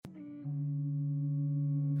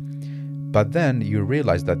But then you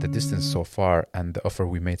realize that the distance is so far and the offer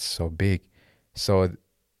we made is so big. So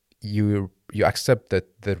you accept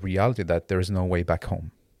that the reality that there is no way back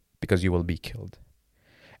home because you will be killed.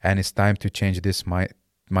 And it's time to change this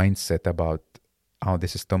mindset about, oh,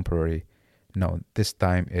 this is temporary. No, this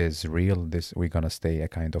time is real. We're going to stay a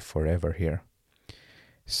kind of forever here.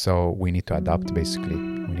 So we need to adapt, basically.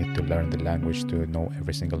 We need to learn the language to know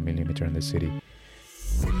every single millimeter in the city.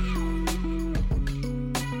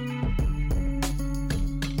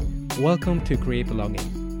 Welcome to Create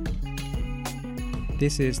Belonging.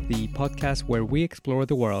 This is the podcast where we explore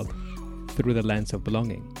the world through the lens of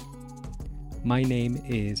belonging. My name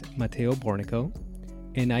is Matteo Bornico,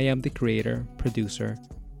 and I am the creator, producer,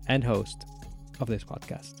 and host of this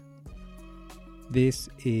podcast. This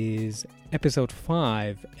is episode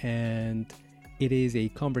 5, and it is a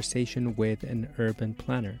conversation with an urban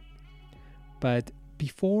planner. But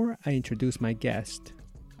before I introduce my guest,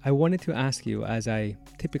 I wanted to ask you, as I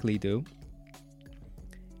typically do,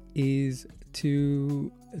 is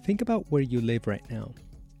to think about where you live right now.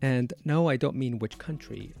 And no, I don't mean which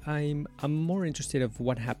country. I'm more interested of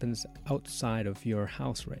what happens outside of your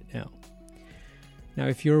house right now. Now,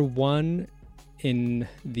 if you're one in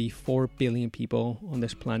the 4 billion people on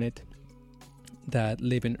this planet that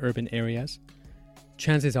live in urban areas,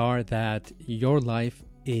 chances are that your life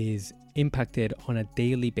is impacted on a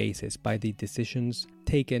daily basis by the decisions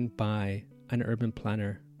taken by an urban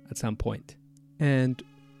planner at some point. And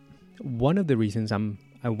one of the reasons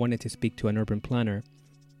I wanted to speak to an urban planner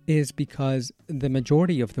is because the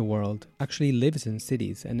majority of the world actually lives in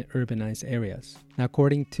cities and urbanized areas. Now,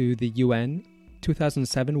 according to the UN,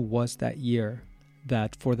 2007 was that year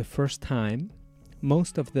that for the first time,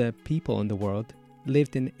 most of the people in the world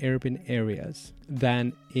lived in urban areas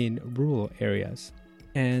than in rural areas.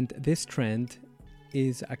 And this trend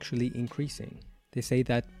is actually increasing. They say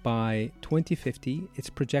that by 2050, it's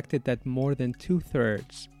projected that more than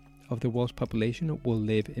 2/3 of the world's population will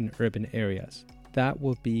live in urban areas. That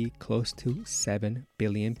will be close to 7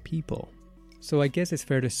 billion people. So I guess it's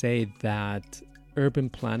fair to say that urban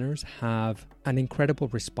planners have an incredible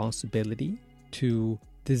responsibility to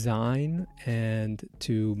design and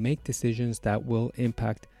to make decisions that will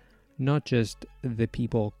impact not just the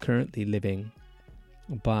people currently living,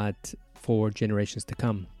 but for generations to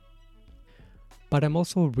come. But I'm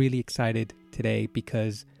also really excited today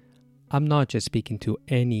because I'm not just speaking to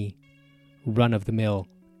any run-of-the-mill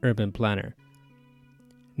urban planner.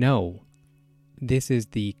 No, this is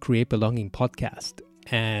the Create Belonging podcast,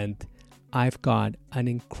 and I've got an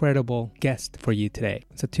incredible guest for you today.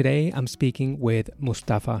 So today I'm speaking with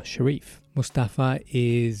Mustafa Sharif. Mustafa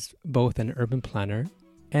is both an urban planner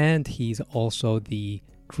and he's also the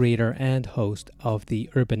creator and host of the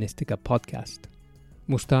Urbanistica podcast.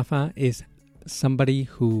 Mustafa is somebody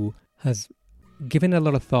who has given a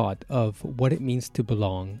lot of thought of what it means to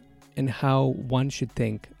belong and how one should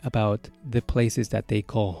think about the places that they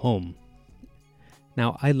call home.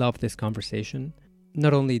 Now, I love this conversation.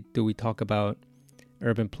 Not only do we talk about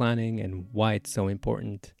urban planning and why it's so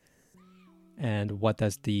important and what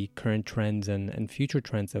does the current trends and future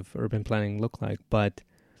trends of urban planning look like, but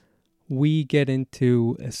we get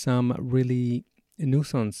into some really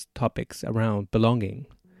nuanced topics around belonging.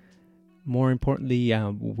 More importantly,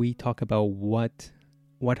 we talk about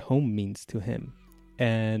what home means to him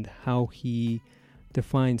and how he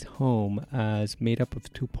defines home as made up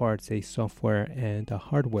of 2 parts, a software and a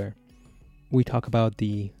hardware. We talk about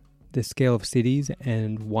the scale of cities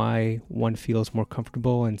and why one feels more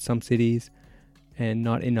comfortable in some cities and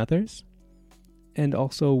not in others. And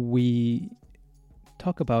also we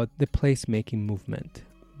talk about the placemaking movement,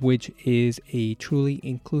 which is a truly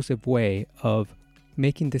inclusive way of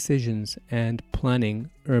making decisions and planning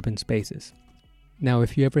urban spaces. Now,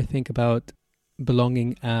 if you ever think about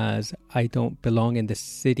belonging as I don't belong in this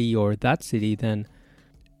city or that city, then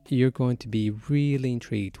you're going to be really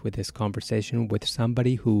intrigued with this conversation with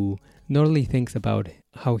somebody who not only thinks about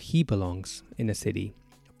how he belongs in a city,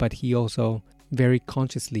 but he also very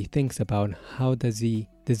consciously thinks about how does he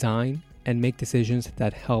design and make decisions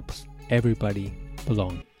that helps everybody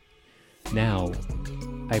belong. Now,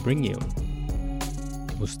 I bring you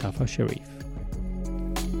Mustafa Sharif.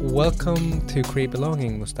 Welcome to Create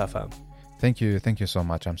Belonging, Mustafa. Thank you so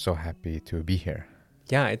much. I'm so happy to be here.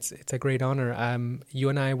 Yeah, it's a great honor. You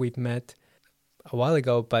and I, we've met a while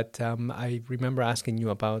ago, but I remember asking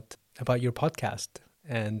you about your podcast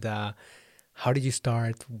and how did you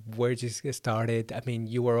start? Where did you get started? I mean,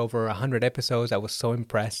 you were over 100 episodes. I was so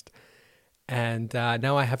impressed. and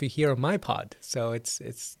now I have you here on my pod. So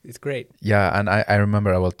it's great. Yeah, and I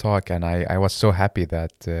remember our talk, and I was so happy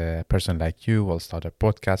that a person like you will start a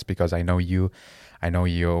podcast, because I know you,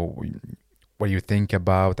 what you think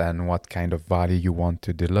about and what kind of value you want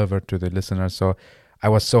to deliver to the listeners. So I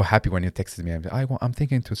was so happy when you texted me. I'm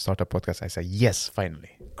thinking to start a podcast. I said, yes,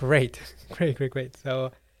 finally. Great.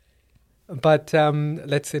 So, but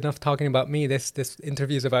enough talking about me. This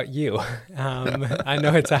interview is about you. I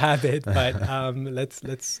know it's a habit, but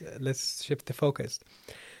let's shift the focus.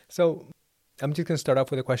 So I'm just going to start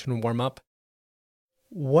off with a question and warm up.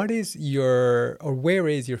 Where is your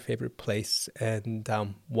favorite place, and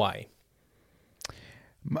why?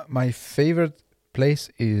 My favorite place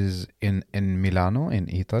is in Milano, in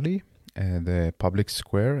Italy, the public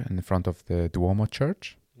square in front of the Duomo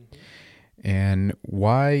Church. Mm-hmm. And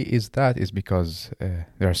why is that? Is because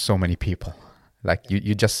there are so many people. Like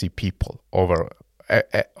you just see people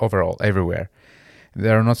overall everywhere.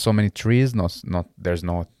 There are not so many trees. There's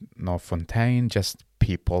no fontaine. Just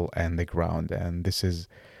people and the ground. And this is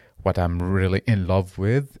what I'm really in love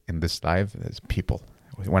with in this life: is people.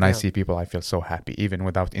 When I see people, I feel so happy, even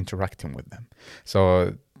without interacting with them.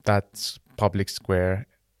 So that's public square.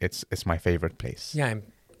 It's my favorite place. Yeah,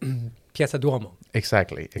 Piazza Duomo.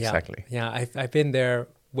 Exactly. Yeah, I've been there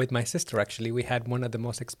with my sister, actually. We had one of the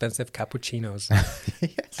most expensive cappuccinos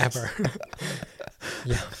ever.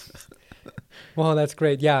 Yeah. Well, that's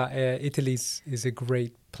great. Yeah, Italy is a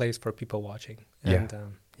great place for people watching. And,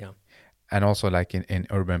 yeah. And also, like in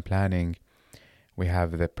urban planning, we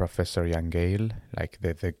have the Professor Jan Gehl, like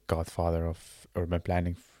the godfather of urban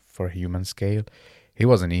planning for human scale. He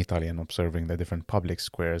was in Italy and observing the different public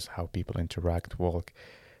squares, how people interact, walk.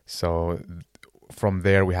 So from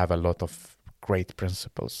there, we have a lot of great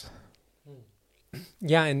principles.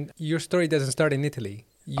 Yeah, and your story doesn't start in Italy.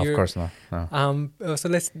 Of course not. No. So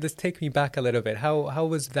let's take me back a little bit. How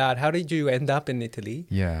was that? How did you end up in Italy?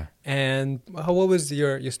 Yeah. And what was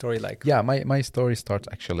your story like? Yeah, my story starts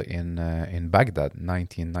actually in Baghdad,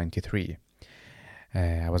 1993.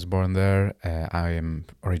 I was born there. I am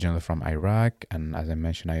originally from Iraq, and as I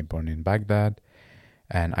mentioned, I was born in Baghdad,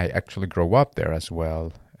 and I actually grew up there as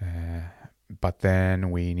well. But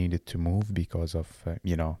then we needed to move because of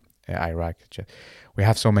Iraq. We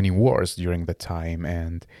have so many wars during the time,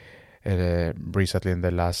 and recently in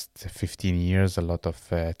the last 15 years, a lot of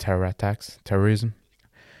terrorism.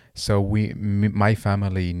 So my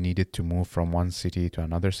family needed to move from one city to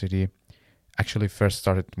another city. Actually, first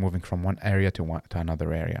started moving from one area to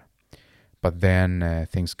another area. But then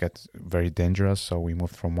things get very dangerous, so we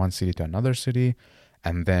moved from one city to another city,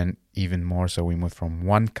 and then even more, so we moved from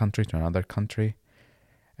one country to another country.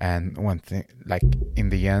 And one thing, like in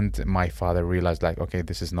the end, my father realized, like, okay,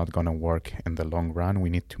 this is not going to work in the long run. We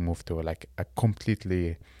need to move to like a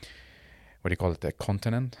completely, what do you call it, a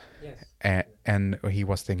continent? Yes. And he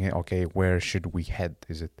was thinking, okay, where should we head?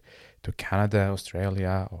 Is it to Canada,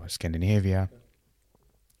 Australia, or Scandinavia?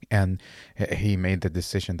 And he made the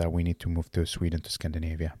decision that we need to move to Sweden, to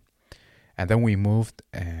Scandinavia. And then we moved,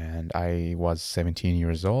 and I was 17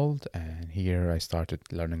 years old, and here I started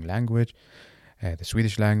learning language. The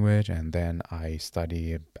Swedish language, and then I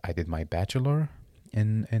did my bachelor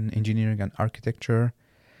in engineering and architecture,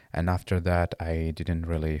 and after that I didn't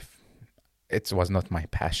really, it was not my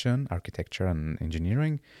passion, architecture and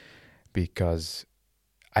engineering, because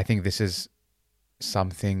I think this is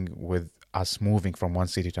something with us moving from one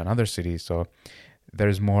city to another city, so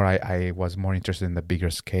there's more, I was more interested in the bigger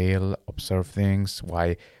scale, observe things,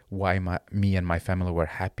 why me and my family were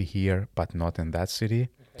happy here but not in that city.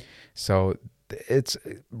 Okay. So it's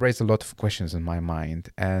raised a lot of questions in my mind.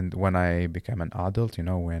 And when I became an adult,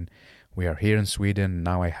 when we are here in Sweden,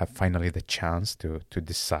 now I have finally the chance to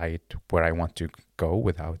decide where I want to go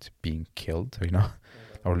without being killed,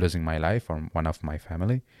 or losing my life or one of my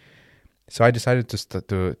family. So I decided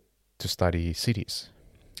to study cities.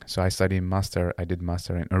 So I did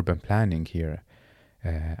master in urban planning here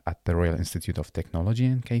at the Royal Institute of Technology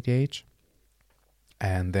in KTH.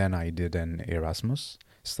 And then I did an Erasmus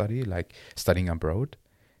study, like studying abroad.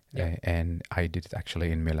 Yeah. And I did it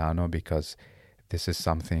actually in Milano because this is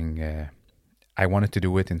something I wanted to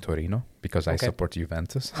do it in Torino because I support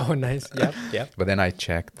Juventus. Oh, nice. Yeah. But then I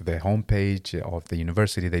checked the homepage of the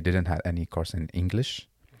university. They didn't have any course in English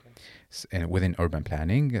within urban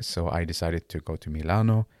planning. So I decided to go to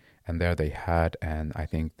Milano, and there they had, and I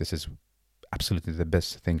think this is absolutely the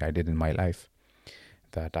best thing I did in my life,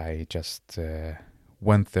 that I just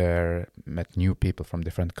went there, met new people from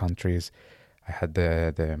different countries. I had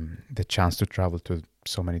the chance to travel to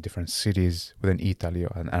so many different cities within Italy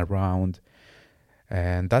and around.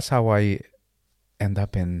 And that's how I end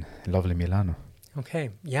up in lovely Milano.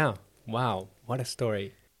 Okay. Yeah. Wow. What a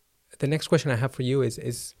story. The next question I have for you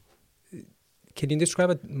is can you describe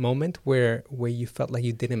a moment where you felt like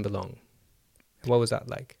you didn't belong? What was that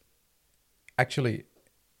like? Actually,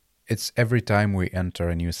 it's every time we enter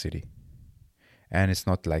a new city. And it's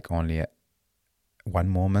not like only one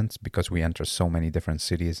moment, because we enter so many different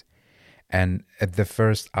cities. And at the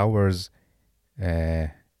first hours,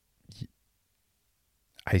 I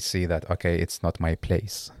see that, okay, it's not my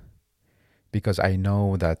place. Because I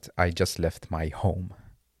know that I just left my home.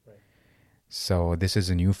 Right. So this is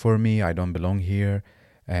new for me. I don't belong here.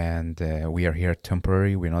 And we are here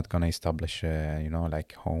temporary. We're not going to establish,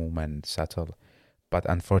 like home and settle. But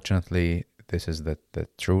unfortunately, this is the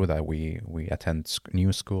truth, that we attend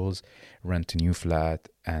new schools, rent a new flat,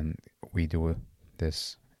 and we do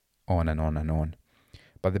this on and on and on.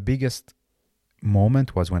 But the biggest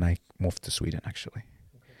moment was when I moved to Sweden, actually.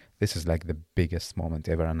 Okay. This is like the biggest moment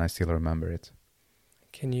ever, and I still remember it.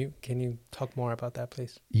 Can you talk more about that,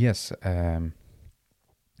 please? Yes,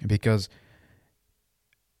 because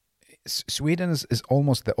Sweden is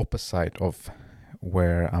almost the opposite of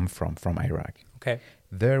where I'm from Iraq. Okay.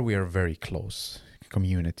 There we are very close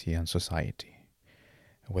community and society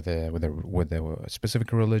with a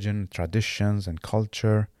specific religion, traditions and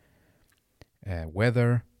culture,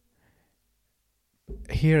 weather.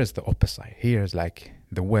 Here is the opposite. Here is like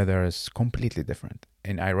the weather is completely different.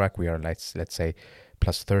 In Iraq we are let's say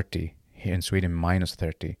plus 30. Here in Sweden minus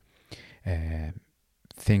 30.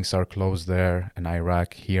 Things are closed there. In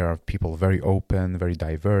Iraq, here are people very open, very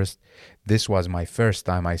diverse. This was my first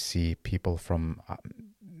time I see people from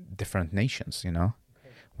different nations, okay.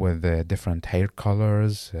 With different hair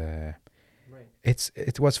colors. Right.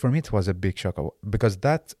 It was for me. It was a big shock because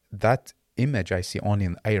that image I see only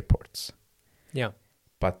in airports. Yeah.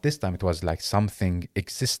 But this time it was like something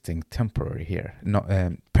existing, temporary here, not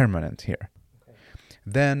permanent here.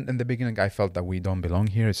 Then in the beginning, I felt that we don't belong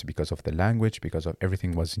here. It's because of the language, because of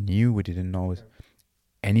everything was new. We didn't know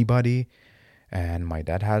anybody, and my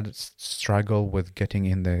dad had struggle with getting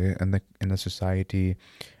in the society.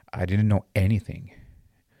 I didn't know anything.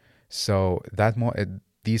 So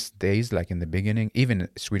these days, like in the beginning, even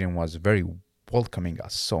Sweden was very welcoming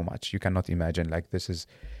us so much. You cannot imagine. Like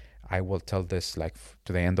I will tell this like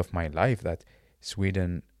to the end of my life, that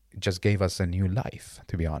Sweden just gave us a new life.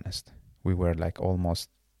 To be honest. We were like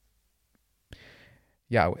almost,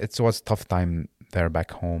 it was tough time there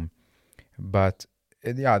back home. But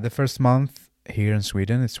the first month here in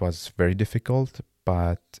Sweden, it was very difficult.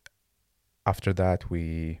 But after that,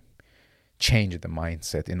 we changed the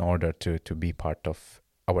mindset in order to be part of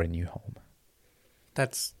our new home.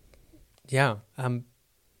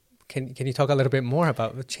 Can you talk a little bit more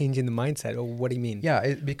about changing the mindset, or what do you mean?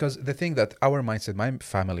 Yeah, because the thing that our mindset, my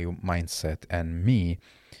family mindset and me,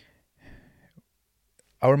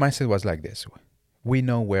 our mindset was like this. We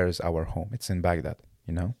know where is our home. It's in Baghdad,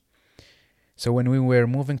 So when we were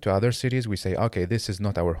moving to other cities, we say, okay, this is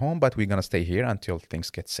not our home, but we're going to stay here until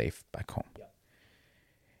things get safe back home. Yeah.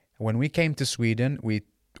 When we came to Sweden, we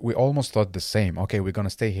almost thought the same. Okay, we're going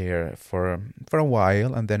to stay here for a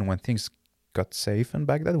while, and then when things got safe in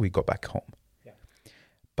Baghdad, we go back home. Yeah.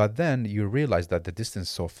 But then you realize that the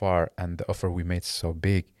distance so far and the offer we made so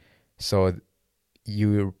big, so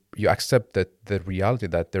you accept that the reality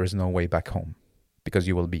that there is no way back home because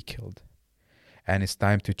you will be killed. And it's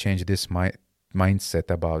time to change this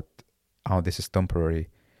mindset about, this is temporary.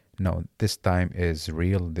 No, this time is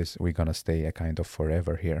real. We're going to stay a kind of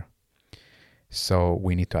forever here. So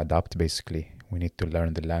we need to adapt, basically. We need to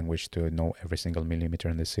learn the language to know every single millimeter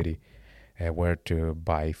in the city, where to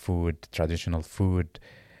buy food, traditional food,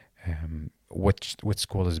 which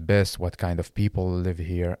school is best, what kind of people live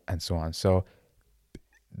here, and so on. So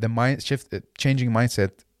the changing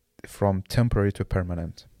mindset from temporary to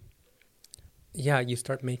permanent. Yeah, you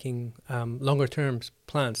start making longer term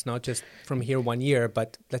plans, not just from here 1 year,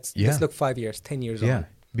 but let's look 5 years, 10 years on. Yeah,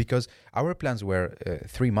 because our plans were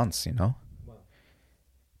 3 months, Wow.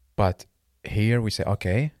 But here we say,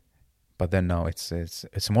 okay, but then no, it's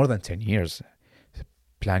more than 10 years.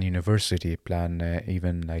 Plan university, plan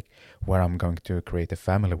even like where I'm going to create a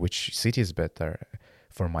family, which city is better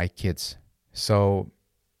for my kids. So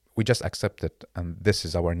we just accept it, and this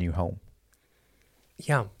is our new home.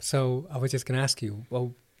 Yeah. So I was just going to ask you,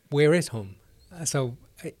 well, where is home?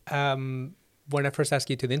 When I first asked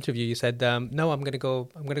you to the interview, you said, no, I'm going to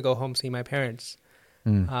go home, see my parents.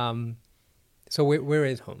 So where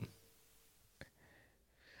is home?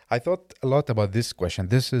 I thought a lot about this question.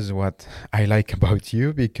 This is what I like about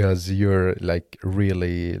you, because you're like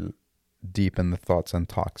really deep in the thoughts and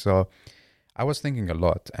talk. So I was thinking a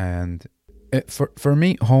lot, and For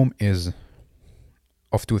me, home is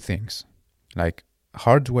of two things, like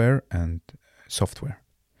hardware and software.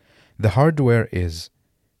 The hardware is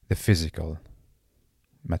the physical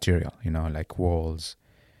material, like walls,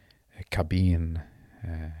 a cabin,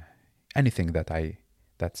 anything that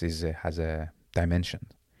has a dimension.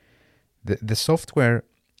 The software,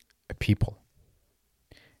 people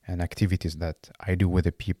and activities that I do with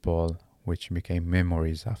the people, which became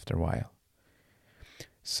memories after a while.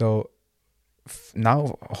 So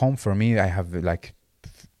now home for me, I have like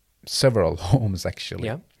several homes actually.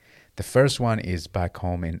 Yeah. The first one is back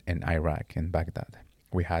home in Iraq, in Baghdad.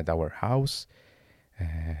 We had our house,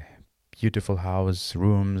 beautiful house,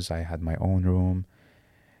 rooms. I had my own room.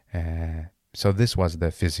 So this was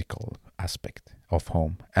the physical aspect of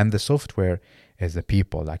home. And the software is the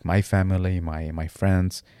people, like my family, my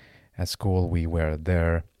friends. At school, we were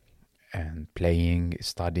there and playing,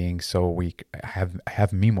 studying. So we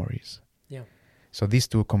have memories. Yeah. So these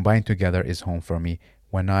two combined together is home for me.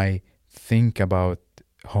 When I think about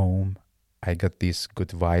home, I get these good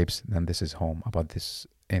vibes, then this is home, about this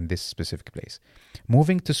in this specific place.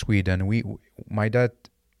 Moving to Sweden, my dad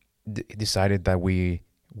decided that we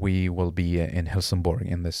will be in Helsingborg,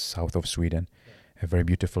 in the south of Sweden, a very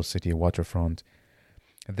beautiful city, waterfront.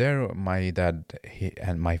 There, my dad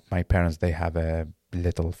and my parents, they have a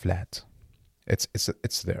little flat.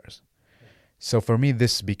 It's theirs. So for me,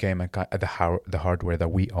 this became the hardware that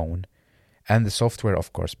we own, and the software,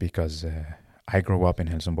 of course, because I grew up in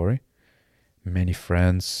Helsingborg. Many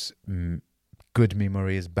friends, good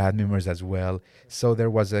memories, bad memories as well. So there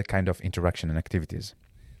was a kind of interaction and activities.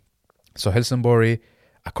 So Helsingborg,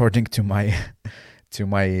 according to my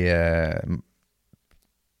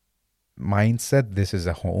mindset, this is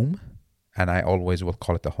a home, and I always will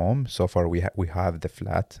call it a home. So far, we have the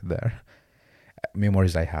flat there.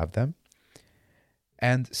 Memories, I have them.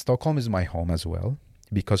 And Stockholm is my home as well,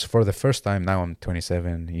 because for the first time, now I'm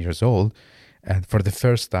 27 years old, and for the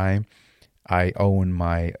first time, I own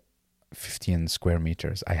my 15 square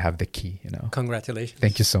meters. I have the key, Congratulations.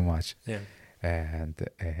 Thank you so much. Yeah. And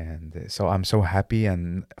so I'm so happy,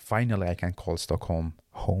 and finally I can call Stockholm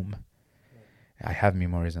home. I have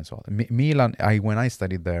memories and so on. Milan, when I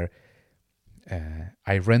studied there,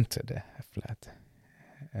 I rented a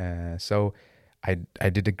flat. So I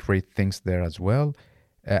did great things there as well.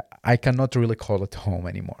 I cannot really call it home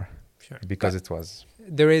anymore. Sure. Because but it was...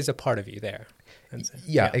 There is a part of you there.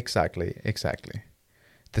 Yeah, exactly.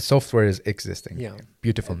 The software is existing. Yeah.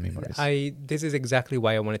 Beautiful memories. This is exactly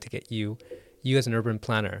why I wanted to get you as an urban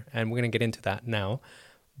planner, and we're going to get into that now.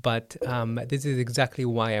 But this is exactly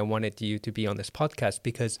why I wanted you to be on this podcast,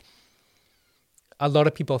 because a lot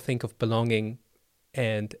of people think of belonging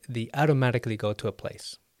and they automatically go to a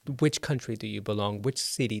place. Which country do you belong? Which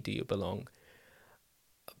city do you belong?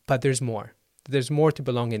 But there's more. There's more to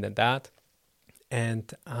belonging than that.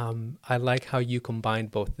 And I like how you combine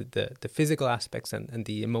both the physical aspects and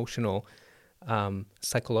the emotional,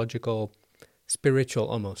 psychological, spiritual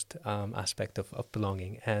almost aspect of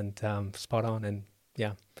belonging. And spot on. And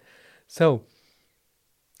yeah. So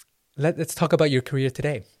let's talk about your career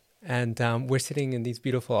today. And we're sitting in these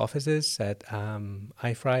beautiful offices at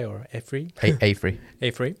IFRI or EFRI. AFRI.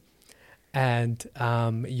 AFRI. And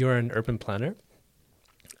you're an urban planner.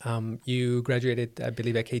 You graduated, I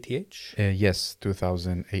believe, at KTH? Yes,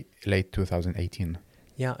 late 2018.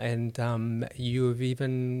 Yeah, and you've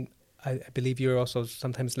even, I believe you're also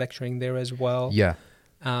sometimes lecturing there as well. Yeah.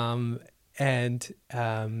 Yeah,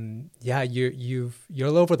 you're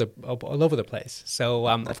all over the place. So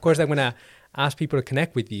of course I'm gonna ask people to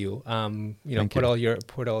connect with you. Put all your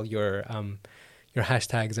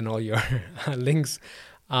hashtags and all your links.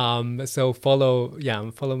 So follow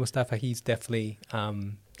Mustafa. He's definitely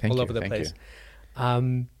all over the place.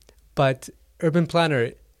 But urban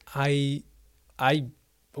planner, I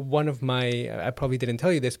probably didn't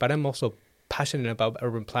tell you this, but I'm also passionate about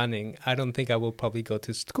urban planning. I don't think I will probably go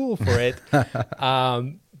to school for it.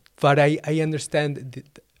 But I understand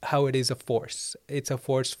how it is a force. It's a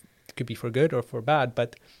force, it could be for good or for bad,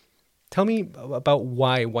 but tell me about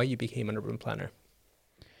why you became an urban planner.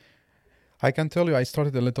 I can tell you, I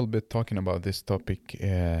started a little bit talking about this topic.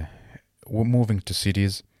 Moving to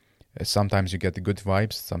cities, sometimes you get the good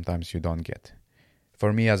vibes, sometimes you don't get.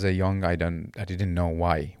 For me, as a young, I didn't know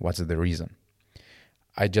why. What's the reason?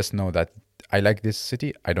 I just know that I like this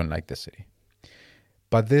city, I don't like this city.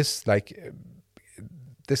 But this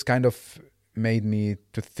kind of made me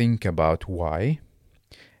to think about why.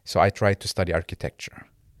 So I tried to study architecture.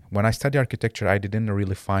 When I studied architecture, I didn't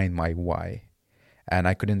really find my why. And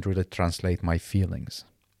I couldn't really translate my feelings.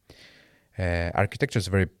 Architecture is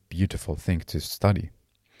a very beautiful thing to study.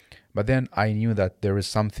 But then I knew that there is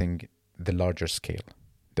something, the larger scale,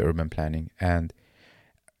 the urban planning and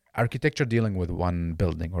architecture dealing with one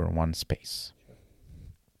building or one space.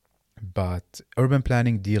 But urban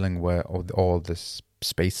planning dealing with all the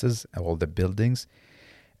spaces, all the buildings,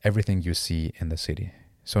 everything you see in the city.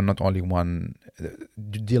 So not only one,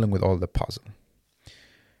 dealing with all the puzzle.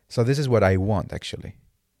 So this is what I want actually.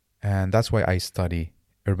 And that's why I study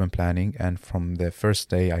urban planning. And from the first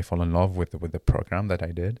day I fall in love with the program that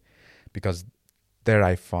I did, because there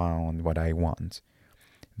I found what I want.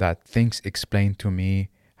 That things explain to me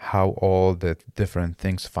how all the different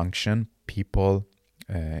things function, people,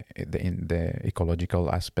 in the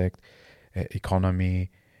ecological aspect,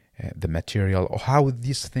 economy, the material, or how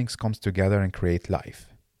these things comes together and create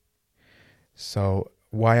life. So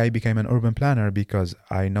why I became an urban planner, because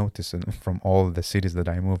I noticed from all the cities that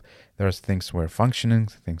I moved, there's things were functioning,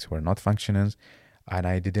 things were not functioning, and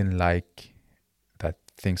I didn't like that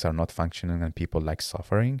things are not functioning and people like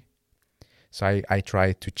suffering. So I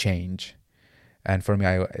tried to change. And for me,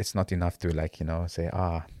 it's not enough to say,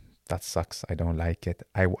 that sucks, I don't like it.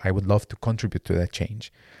 I would love to contribute to that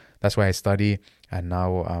change. That's why I study, and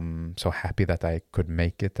now I'm so happy that I could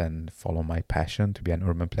make it and follow my passion to be an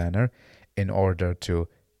urban planner in order to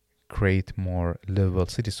create more livable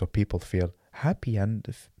cities so people feel happy and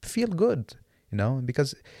feel good,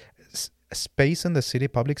 because space in the city,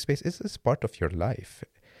 public space, is part of your life.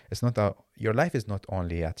 It's not your life is not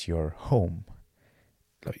only at your home.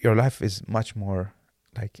 Your life is much more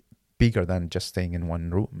bigger than just staying in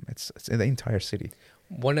one room. It's in the entire city.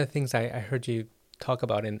 One of the things I heard you talk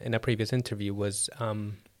about in a previous interview was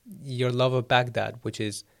your love of Baghdad, which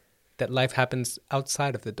is that life happens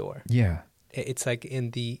outside of the door. Yeah. It's like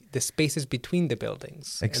in the spaces between the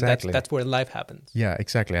buildings. Exactly. And that's where life happens. Yeah,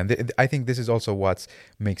 exactly. And I think this is also what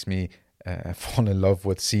makes me fall in love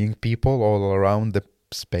with seeing people all around the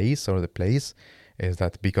space or the place, is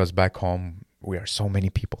that because back home we are so many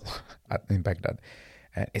people in Baghdad.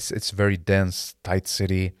 It's very dense, tight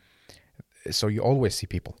city. So you always see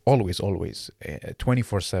people, always,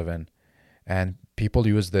 24/7. And people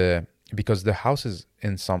use because the houses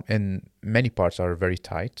in many parts are very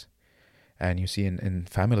tight. And you see in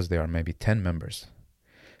families, there are maybe 10 members.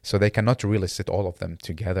 So they cannot really sit all of them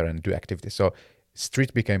together and do activities. So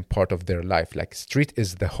street became part of their life. Like street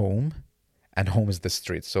is the home and home is the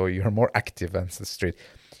street. So you're more active than the street.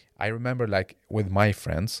 I remember with my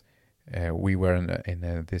friends, we were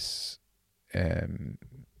in this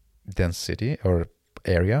dense city or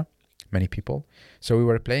area, many people. So we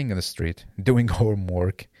were playing in the street, doing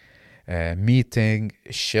homework, meeting,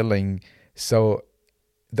 chilling. So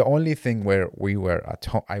the only thing where we were at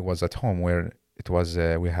home, I was at home, where it was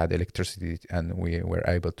we had electricity and we were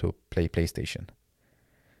able to play PlayStation.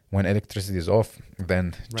 When electricity is off,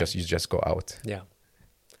 then Right. you just go out. Yeah.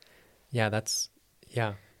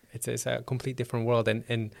 It's a complete different world.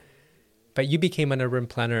 But you became an urban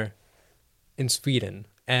planner in Sweden,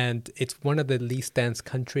 and it's one of the least dense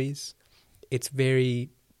countries. It's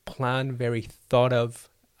very planned, very thought of.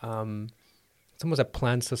 It's almost a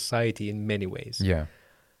planned society in many ways. Yeah.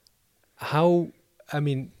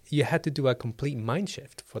 You had to do a complete mind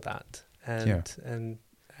shift for that. And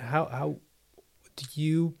how do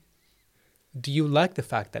you like the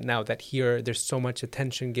fact that now that here there's so much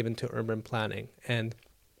attention given to urban planning? And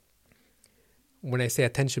when I say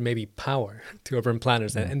attention, maybe power to urban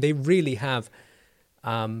planners, and they really have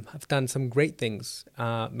done some great things,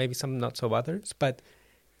 maybe some not so others, but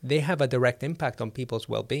they have a direct impact on people's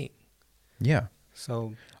well-being. Yeah.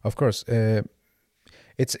 So of course,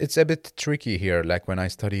 it's a bit tricky here. Like when I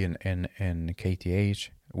study in KTH,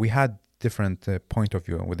 we had different point of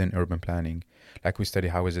view within urban planning. Like we study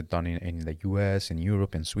how is it done in the US, in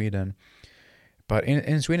Europe, in Sweden. But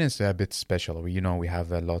in Sweden, it's a bit special. We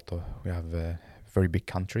have a very big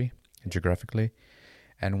country geographically.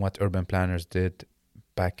 And what urban planners did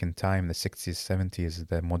back in time, the 60s, 70s,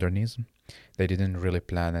 the modernism, they didn't really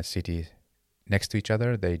plan a city next to each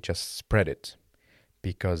other. They just spread it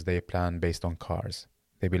because they plan based on cars.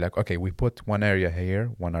 They'd be like, okay, we put one area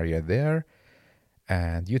here, one area there,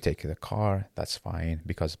 and you take the car, that's fine.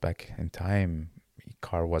 Because back in time,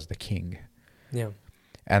 car was the king. yeah.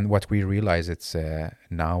 And what we realize, it's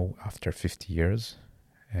now after 50 years,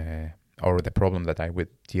 or the problem that I would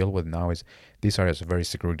deal with now is these areas are very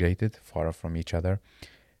segregated, far from each other.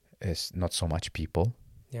 It's not so much people.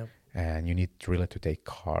 Yeah. And you need really to take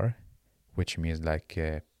car, which means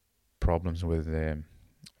problems with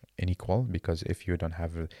unequal, because if you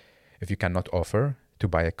cannot offer to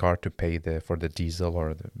buy a car to pay for the diesel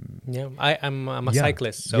or the I'm a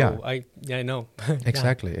cyclist, so I know.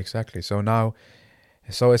 Exactly. So now,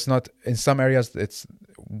 it's not in some areas. It's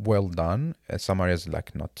well done. Some areas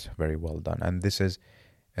like not very well done, and this is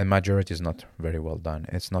a majority is not very well done.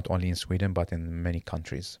 It's not only in Sweden but in many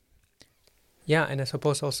countries. Yeah, and I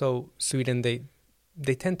suppose also Sweden,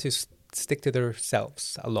 they tend to stick to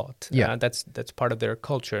themselves a lot. Yeah. That's part of their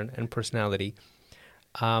culture and personality.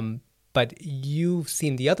 But you've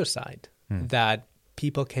seen the other side, that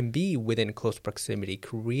people can be within close proximity,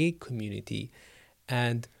 create community,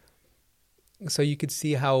 and so you could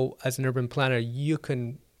see how, as an urban planner, you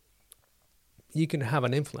can have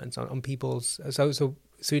an influence on people's. So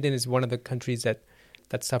Sweden is one of the countries that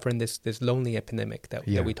suffering this lonely epidemic that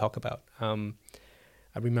we talk about.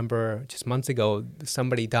 I remember just months ago,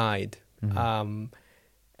 somebody died,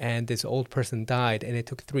 and this old person died, and it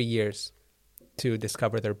took 3 years to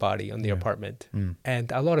discover their body on the apartment.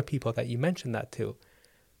 And a lot of people that you mentioned that to,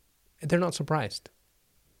 they're not surprised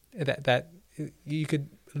that you could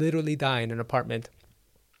literally die in an apartment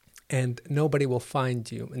and nobody will find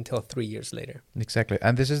you until 3 years later. Exactly.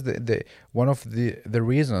 And this is the one of the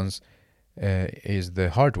reasons is the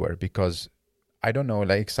hardware, because I don't know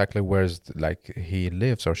like exactly where's like he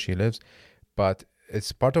lives or she lives, but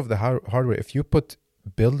it's part of the hardware. If you put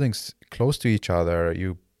buildings close to each other,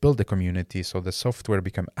 you build a community, so the software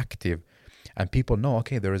become active, and people know,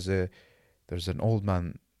 okay, there's an old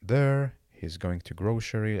man there. He's going to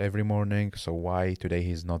grocery every morning, so why today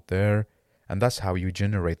he's not there? And that's how you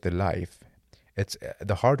generate the life. It's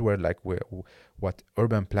the hardware, like what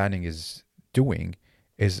urban planning is doing,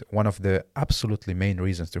 is one of the absolutely main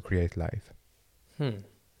reasons to create life.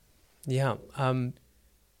 Yeah.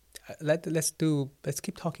 Let's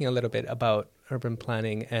keep talking a little bit about urban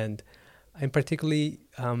planning, and I'm particularly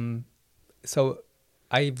so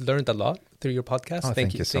I've learned a lot through your podcast. Oh,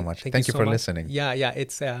 thank you so much. Thank you so for much. listening. Yeah,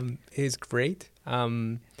 it's great.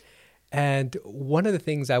 And one of the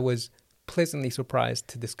things I was pleasantly surprised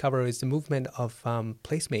to discover is the movement of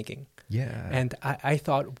placemaking. Yeah. And I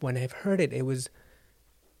thought when I've heard it, it was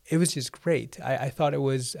just great. I thought it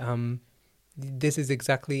was this is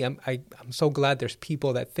exactly. I'm so glad there's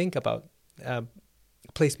people that think about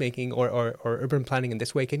placemaking or urban planning in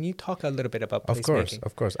this way. Can you talk a little bit about placemaking?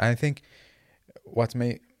 Of course. I think what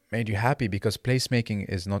made you happy, because placemaking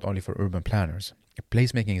is not only for urban planners.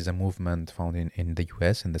 Placemaking is a movement found in the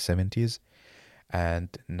US in the 70s, and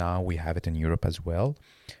now we have it in Europe as well.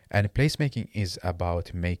 And placemaking is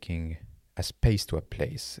about making a space to a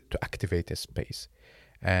place, to activate a space.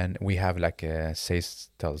 And we have like a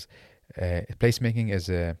tells, placemaking is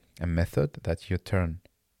a method that you turn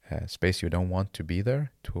a space you don't want to be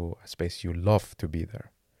there to a space you love to be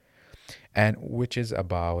there. And which is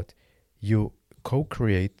about you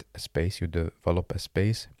co-create a space, you develop a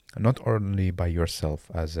space, not only by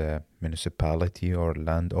yourself as a municipality or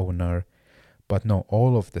landowner, but no,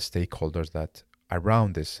 all of the stakeholders that are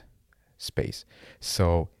around this space.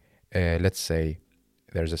 So let's say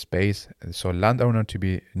there's a space, so landowner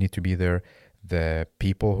need to be there, the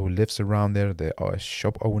people who lives around there, the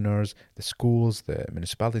shop owners, the schools, the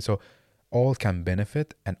municipality, so all can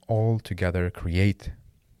benefit and all together create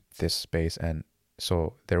this space. And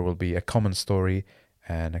so there will be a common story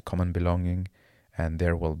and a common belonging, and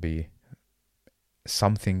there will be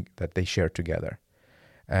something that they share together.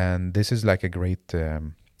 And this is like a great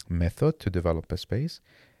method to develop a space.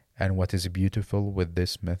 And what is beautiful with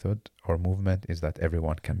this method or movement is that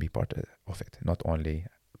everyone can be part of it, not only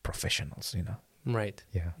professionals, Right.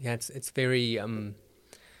 Yeah. Yeah, it's very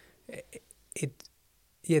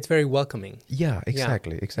it's very welcoming. Yeah,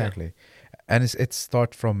 exactly. Yeah. And it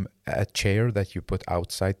starts from a chair that you put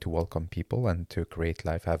outside to welcome people and to create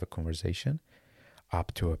life, have a conversation,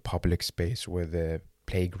 up to a public space with a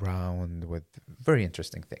playground with very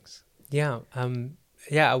interesting things. Yeah.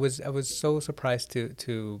 I was so surprised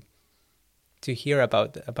to hear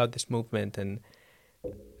about this movement and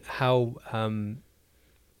how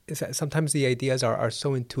sometimes the ideas are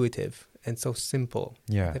so intuitive and so simple.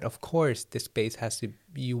 Yeah. That of course this space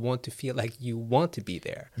you want to feel like you want to be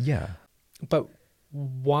there. Yeah. But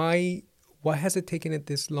why has it taken it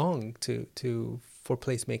this long for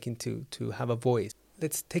placemaking to have a voice?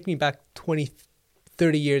 Let's take me back 20,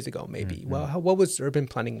 30 years ago maybe. Mm-hmm. Well, what was urban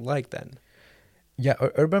planning like then? Yeah,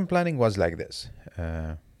 urban planning was like this.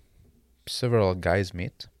 Several guys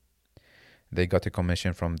meet. They got a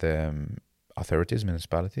commission from the authorities,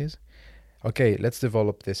 municipalities. Okay, let's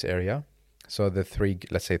develop this area. So the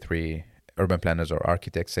three urban planners or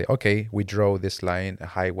architects say, okay, we draw this line, a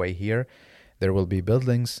highway here. There will be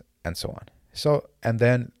buildings and so on. So, and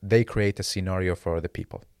then they create a scenario for the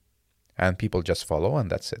people. And people just follow,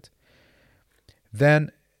 and that's it.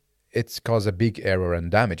 Then it's caused a big error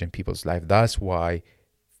and damage in people's life. That's why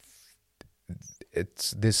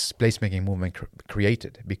it's this placemaking movement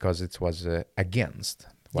created because it was against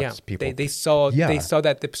what people. They saw Yeah.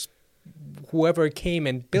 that whoever came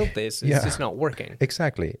and built this is Yeah. just not working.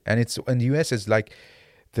 Exactly, and it's in the US is like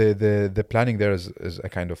the planning there is a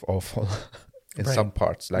kind of awful in Right. some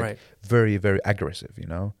parts, like Right. very very aggressive, you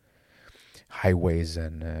know, highways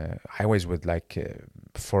and highways with like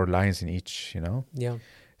 4 lines in each, you know. Yeah.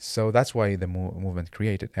 So that's why the movement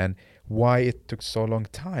created, and why it took so long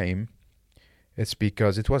time. It's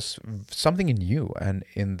because it was something new, and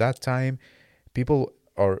in that time, people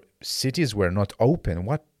or cities were not open.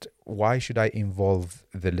 Why should I involve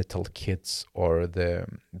the little kids or the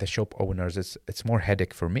shop owners? It's more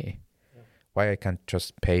headache for me. Yeah. Why I can't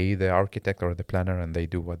just pay the architect or the planner and they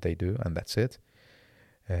do what they do and that's it.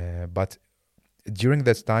 But during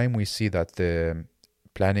this time, we see that the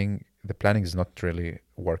planning is not really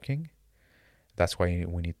working. That's why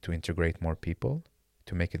we need to integrate more people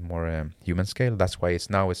to make it more human scale. That's why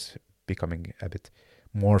it's becoming a bit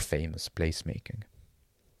more famous, placemaking.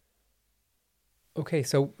 Okay,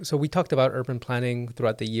 so we talked about urban planning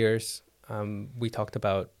throughout the years. We talked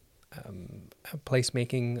about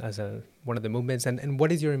placemaking as one of the movements. And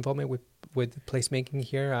what is your involvement with placemaking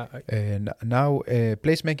here? And now,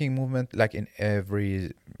 placemaking movement, like in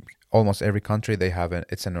almost every country,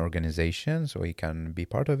 it's an organization, so you can be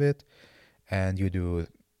part of it, and you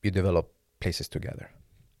develop places together.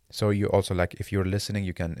 So you also, like, if you're listening,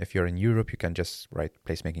 if you're in Europe, you can just write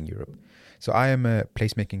Placemaking Europe. So I am a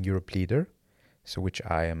Placemaking Europe leader, so which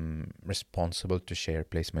I am responsible to share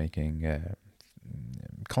placemaking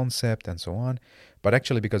concept and so on. But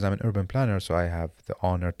actually, because I'm an urban planner, so I have the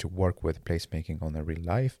honor to work with placemaking on a real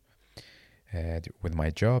life with my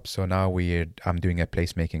job. So now I'm doing a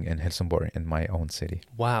placemaking in Helsingborg, in my own city.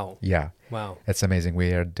 Wow. Yeah. Wow. It's amazing.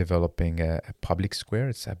 We are developing a public square.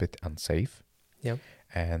 It's a bit unsafe. Yeah.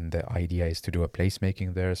 And the idea is to do a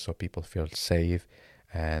placemaking there so people feel safe.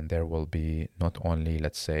 And there will be not only,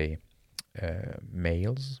 let's say,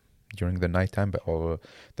 males during the nighttime, but all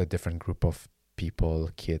the different group of people,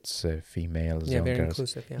 kids, females, young very girls.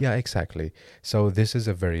 inclusive. Yeah, exactly. So this is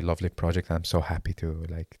a very lovely project. I'm so happy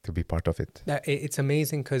to be part of it. It's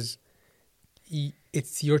amazing because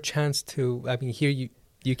it's your chance to. I mean, here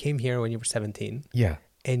you came here when you were 17. Yeah,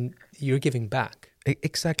 and you're giving back.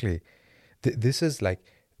 Exactly. This is like,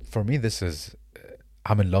 for me, this is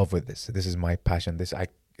I'm in love with this. This is my passion. This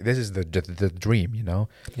is the dream, you know.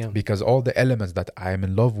 Yeah. Because all the elements that I'm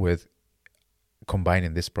in love with combine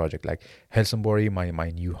in this project, like Helsingborg, my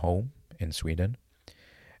new home in Sweden,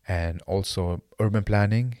 and also urban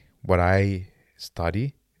planning, what I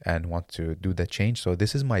study and want to do the change. So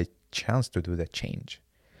this is my chance to do the change,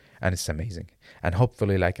 and it's amazing. And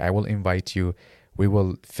hopefully, like, I will invite you. We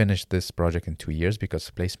will finish this project in 2 years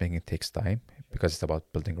because placemaking takes time, because it's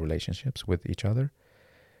about building relationships with each other.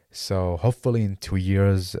 So hopefully in 2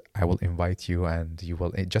 years, I will invite you and you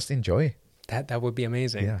will just enjoy. That would be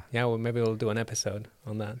amazing. Yeah. Well, maybe we'll do an episode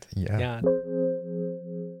on that. Yeah.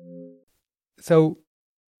 So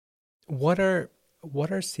what are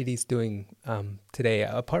cities doing today,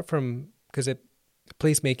 apart from, because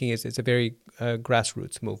placemaking is a very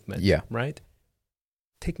grassroots movement. Yeah. Right?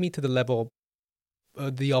 Take me to the level,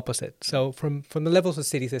 the opposite. So from the levels of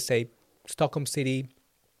cities, let's say Stockholm City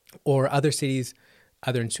or other cities,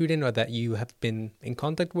 either in Sweden or that you have been in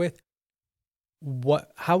contact with,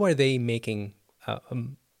 how are they making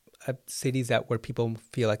cities where people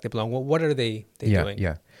feel like they belong? What are they doing?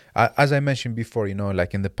 Yeah. As I mentioned before, you know,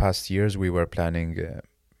 like in the past years, we were planning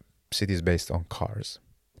cities based on cars.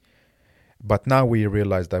 But now we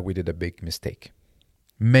realize that we did a big mistake.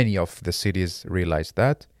 Many of the cities realize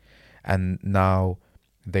that, and now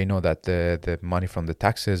they know that the money from the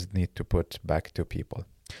taxes need to put back to people.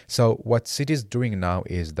 So what cities doing now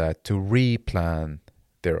is that to replan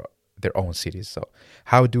their own cities. So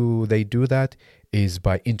how do they do that? Is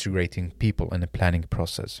by integrating people in the planning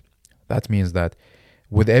process. That means that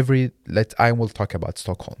with I will talk about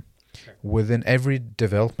Stockholm. Sure. Within every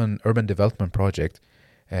urban development project,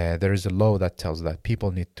 there is a law that tells that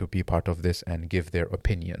people need to be part of this and give their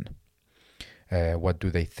opinion. What do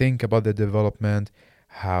they think about the development?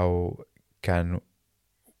 How can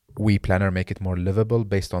we planner make it more livable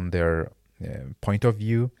based on their point of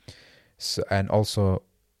view? So, and also,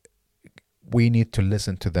 we need to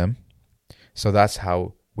listen to them. So that's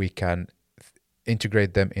how we can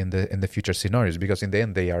integrate them in the future scenarios, because in the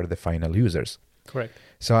end they are the final users. Correct.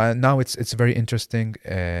 So now it's very interesting.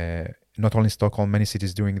 Not only Stockholm, many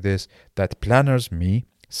cities doing this. That planners,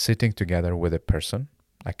 sitting together with a person,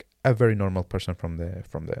 like a very normal person from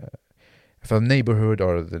the neighborhood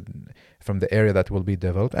or from the area that will be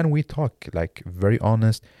developed, and we talk like very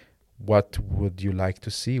honest. what would you like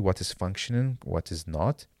to see, what is functioning, what is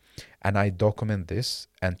not. And I document this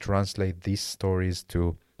and translate these stories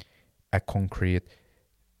to a concrete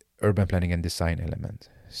urban planning and design element.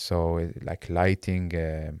 So like lighting,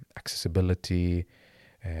 accessibility,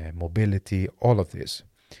 mobility, all of this.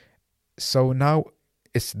 So now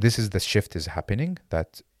this is the shift is happening,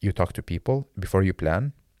 that you talk to people before you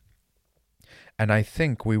plan. And I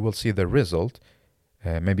think we will see the result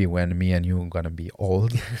maybe when me and you are going to be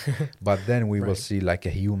old. But then we will see like a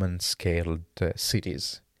human scaled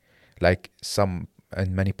cities. Like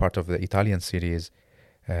in many parts of the Italian cities,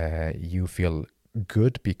 you feel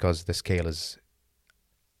good because the scale is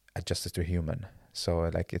adjusted to human. So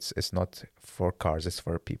like it's not for cars, it's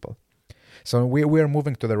for people. So we are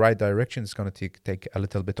moving to the right direction. It's going to take a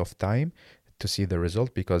little bit of time to see the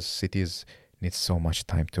result, because cities need so much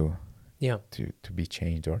time to be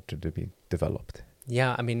changed or to be developed.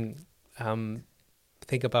 Yeah, I mean,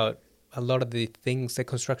 think about a lot of the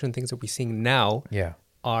construction things that we're seeing now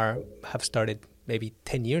have started maybe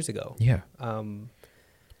 10 years ago. Yeah.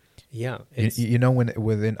 You know,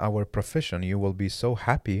 within our profession, you will be so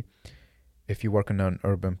happy if you work on an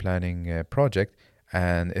urban planning project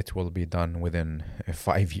and it will be done within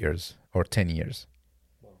 5 years or 10 years.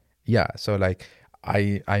 Wow. Yeah. So like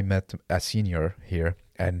I met a senior here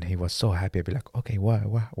and he was so happy. I'd be like, okay,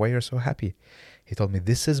 why you're so happy? He told me,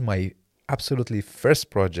 this is my absolutely first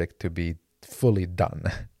project to be fully done.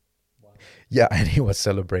 Wow. Yeah. And he was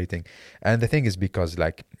celebrating. And the thing is, because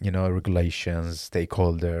like, you know, regulations,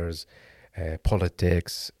 stakeholders,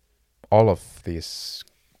 politics, all of this.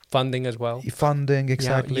 Funding as well. Funding,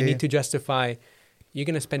 exactly. Yeah, you need to justify, you're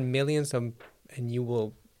going to spend millions and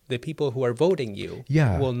the people who are voting you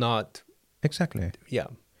will not. Exactly. Yeah.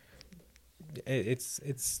 It's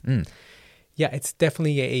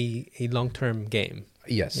definitely a long-term game.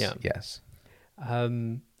 Yes. Yeah. Yes.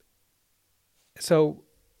 So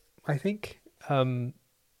I think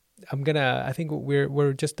I think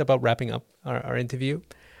we're just about wrapping up our interview.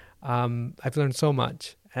 I've learned so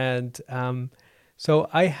much, and so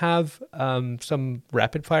I have some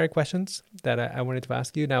rapid fire questions that I wanted to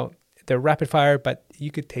ask you. Now they're rapid fire, but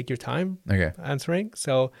you could take your time answering.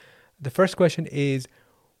 So the first question is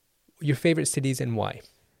your favorite cities and why?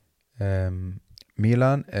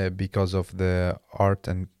 Milan, because of the art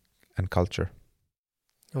and culture.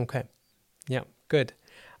 Okay. Yeah, good.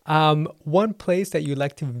 One place that you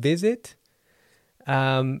like to visit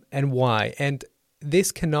and why? And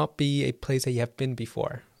this cannot be a place that you have been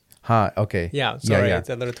before. Okay. Yeah, sorry, it's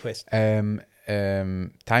a little twist.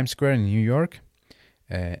 Times Square in New York.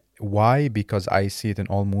 Why? Because I see it in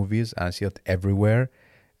all movies and I see it everywhere.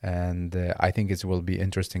 And I think it will be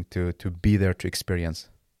interesting to be there to experience.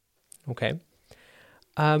 Okay.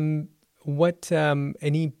 What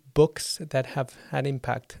any books that have had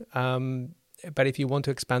impact? But if you want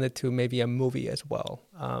to expand it to maybe a movie as well,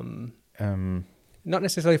 not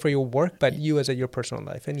necessarily for your work, but you as your personal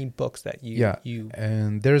life. Any books that you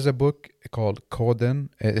and there's a book called Koden.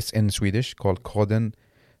 It's in Swedish, called Koden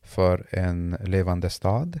för en levande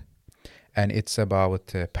stad, and it's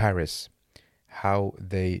about Paris. How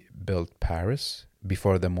they built Paris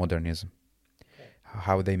before the modernism,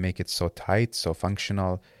 how they make it so tight, so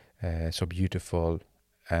functional, so beautiful,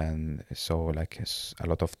 and so like a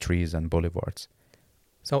lot of trees and boulevards.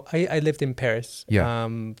 So I lived in Paris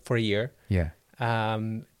for a year. Yeah.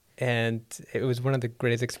 And it was one of the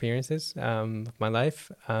greatest experiences of my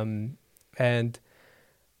life. And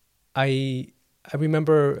I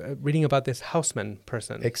remember reading about this Haussmann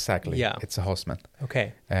person. Exactly. Yeah. It's a Haussmann.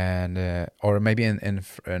 Okay. And or maybe in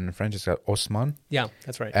French it's called Haussmann. Yeah,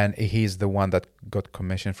 that's right. And he's the one that got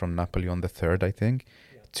commissioned from Napoleon III, I think,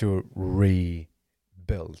 to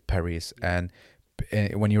rebuild Paris. And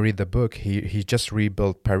when you read the book, he just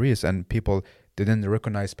rebuilt Paris, and people didn't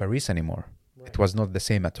recognize Paris anymore. Right. It was not the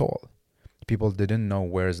same at all. People didn't know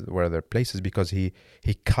where their places, because he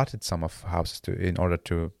cutted some of houses in order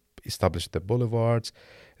to establish the boulevards,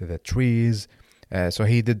 the trees. So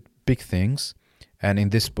he did big things. And in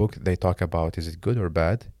this book, they talk about, is it good or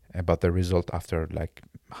bad? About the result after like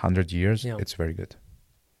 100 years. Yeah. It's very good.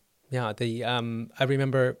 Yeah. I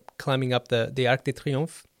remember climbing up the Arc de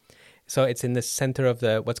Triomphe. So it's in the center of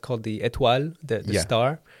what's called the Étoile, the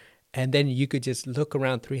star. And then you could just look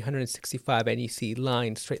around 365 and you see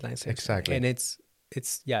straight lines. Exactly. And it's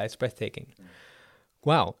breathtaking.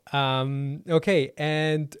 Wow. Okay.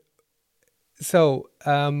 And so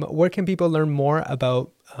where can people learn more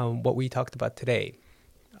about what we talked about today?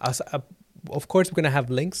 Of course, we're going to have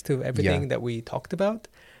links to everything that we talked about.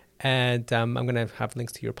 And I'm going to have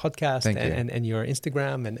links to your podcast and your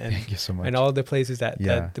Instagram and thank you so much. And all the places that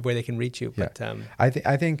where they can reach you. Yeah. But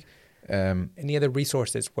I think Any other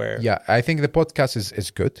resources where? Yeah, I think the podcast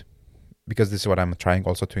is good because this is what I'm trying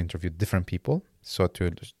also to interview different people, so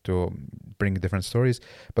to bring different stories.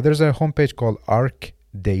 But there's a homepage called Arc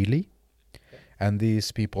Daily, and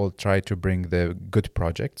these people try to bring the good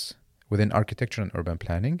projects within architecture and urban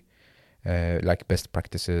planning, like best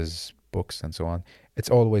practices, books, and so on. It's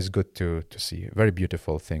always good to see very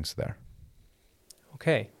beautiful things there.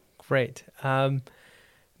 Okay, great.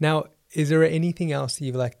 Now, is there anything else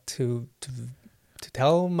you'd like to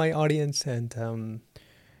tell my audience? And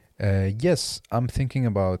yes, I'm thinking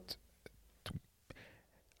about.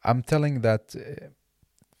 I'm telling that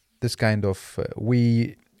this kind of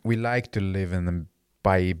we like to live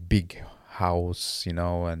by a big house,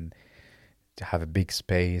 and to have a big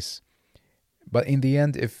space. But in the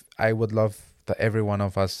end, if I would love that every one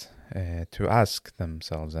of us to ask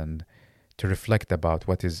themselves and to reflect about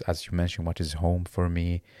what is, as you mentioned, what is home for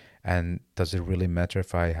me, and does it really matter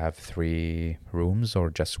if I have 3 rooms or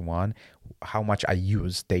just one? How much I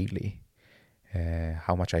use daily,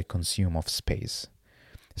 how much I consume of space.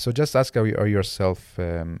 So just ask yourself,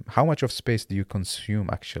 how much of space do you consume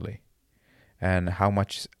actually? And how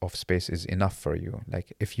much of space is enough for you?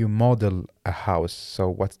 Like if you model a house, so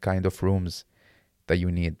what kind of rooms that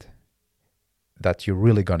you need that you're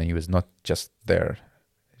really going to use, not just there,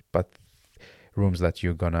 but rooms that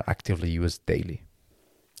you're going to actively use daily.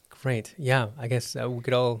 Great. Yeah, I guess we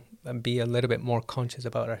could all be a little bit more conscious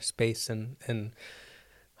about our space and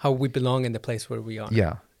how we belong in the place where we are.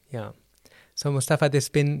 Yeah. Yeah. So Mustafa, it's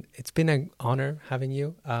been an honor having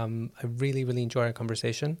you. I really, really enjoyed our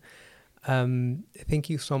conversation. Thank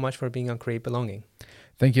you so much for being on Create Belonging.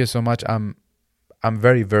 Thank you so much. I'm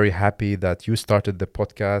very, very happy that you started the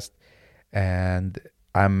podcast, and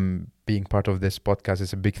I'm being part of this podcast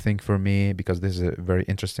is a big thing for me because this is a very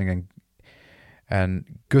interesting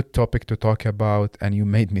and good topic to talk about, and you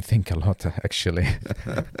made me think a lot actually.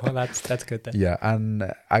 Well, that's good then. Yeah,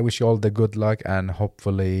 and I wish you all the good luck, and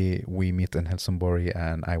hopefully we meet in Helsingborg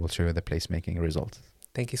and I will show you the placemaking results.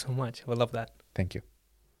 Thank you so much. We'll love that. Thank you.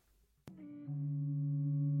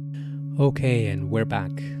 Okay, and we're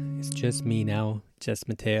back. It's just me now, just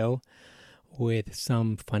Matteo, with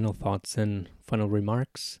some final thoughts and final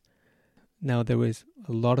remarks. Now, there was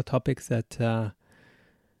a lot of topics that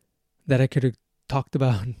I could have talked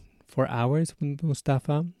about for hours with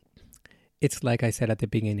Mustafa. It's like I said at the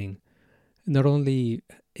beginning, not only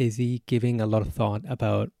is he giving a lot of thought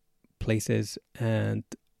about places and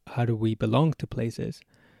how do we belong to places.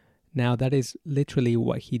 Now, that is literally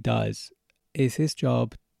what he does. Is his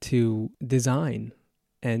job to design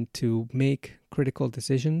and to make critical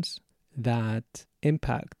decisions that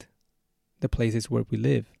impact the places where we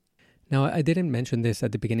live. Now, I didn't mention this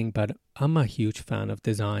at the beginning, but I'm a huge fan of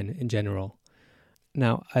design in general.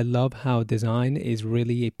 Now, I love how design is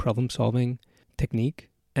really a problem-solving technique,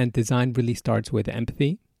 and design really starts with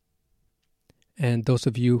empathy. And those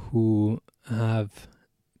of you who have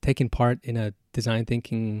taken part in a design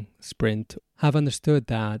thinking sprint have understood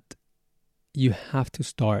that you have to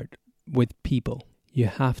start with people. You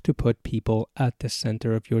have to put people at the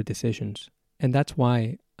center of your decisions. And that's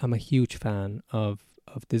why I'm a huge fan of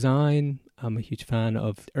design. I'm a huge fan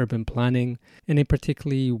of urban planning, and in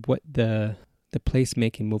particularly what the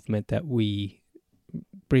placemaking movement that we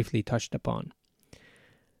briefly touched upon.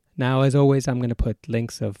 Now, as always, I'm going to put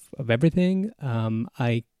links of everything.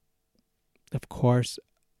 Of course,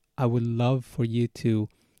 I would love for you to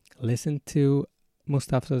listen to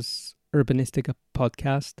Mustafa's Urbanistica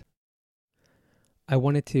podcast. I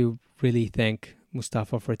wanted to really thank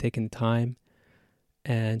Mustafa for taking the time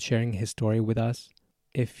and sharing his story with us.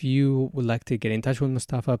 If you would like to get in touch with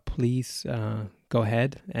Mustafa, please go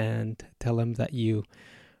ahead and tell him that you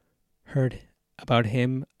heard about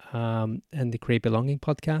him and the Create Belonging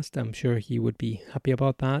podcast. I'm sure he would be happy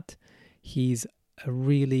about that. He's a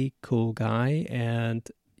really cool guy and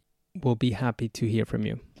will be happy to hear from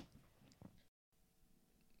you.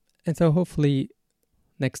 And so hopefully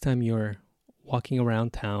next time you're walking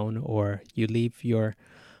around town or you leave your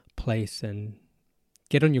place and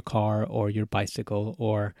get on your car or your bicycle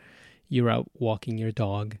or you're out walking your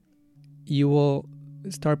dog, you will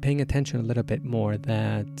start paying attention a little bit more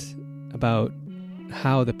about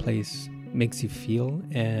how the place makes you feel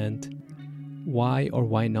and why or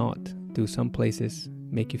why not do some places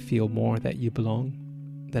make you feel more that you belong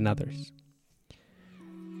than others.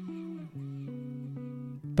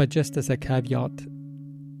 But just as a caveat,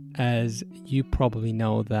 as you probably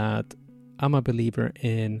know, that I'm a believer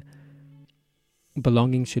in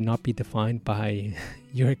belonging should not be defined by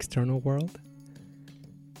your external world,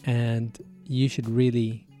 and you should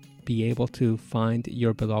really be able to find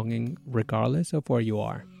your belonging regardless of where you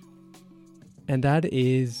are. And that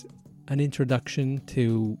is an introduction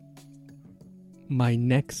to my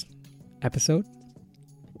next episode.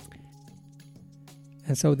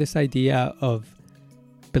 And so this idea of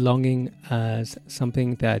belonging as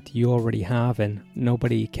something that you already have and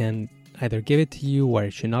nobody can either give it to you, or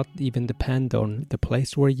it should not even depend on the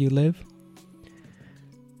place where you live.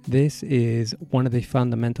 This is one of the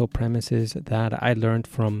fundamental premises that I learned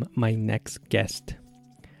from my next guest.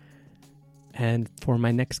 And for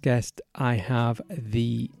my next guest, I have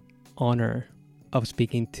the honor of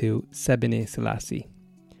speaking to Sebene Selassie.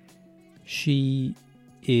 She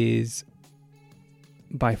is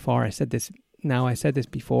by far, I said this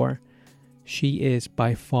before, she is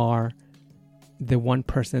by far the one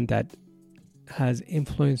person that has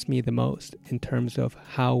influenced me the most in terms of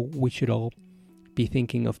how we should all be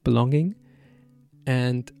thinking of belonging,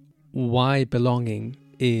 and why belonging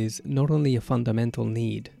is not only a fundamental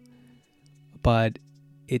need, but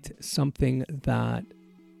it's something that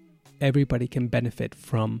everybody can benefit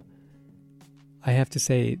from. I have to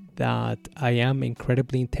say that I am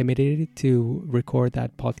incredibly intimidated to record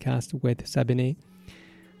that podcast with Sebene.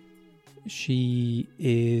 She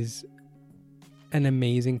is an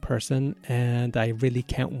amazing person, and I really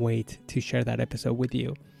can't wait to share that episode with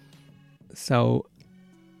you. So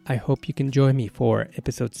I hope you can join me for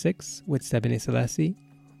episode 6 with Sebene Selassie.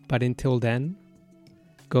 But until then,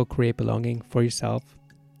 go create belonging for yourself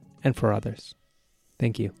and for others.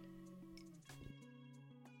 Thank you.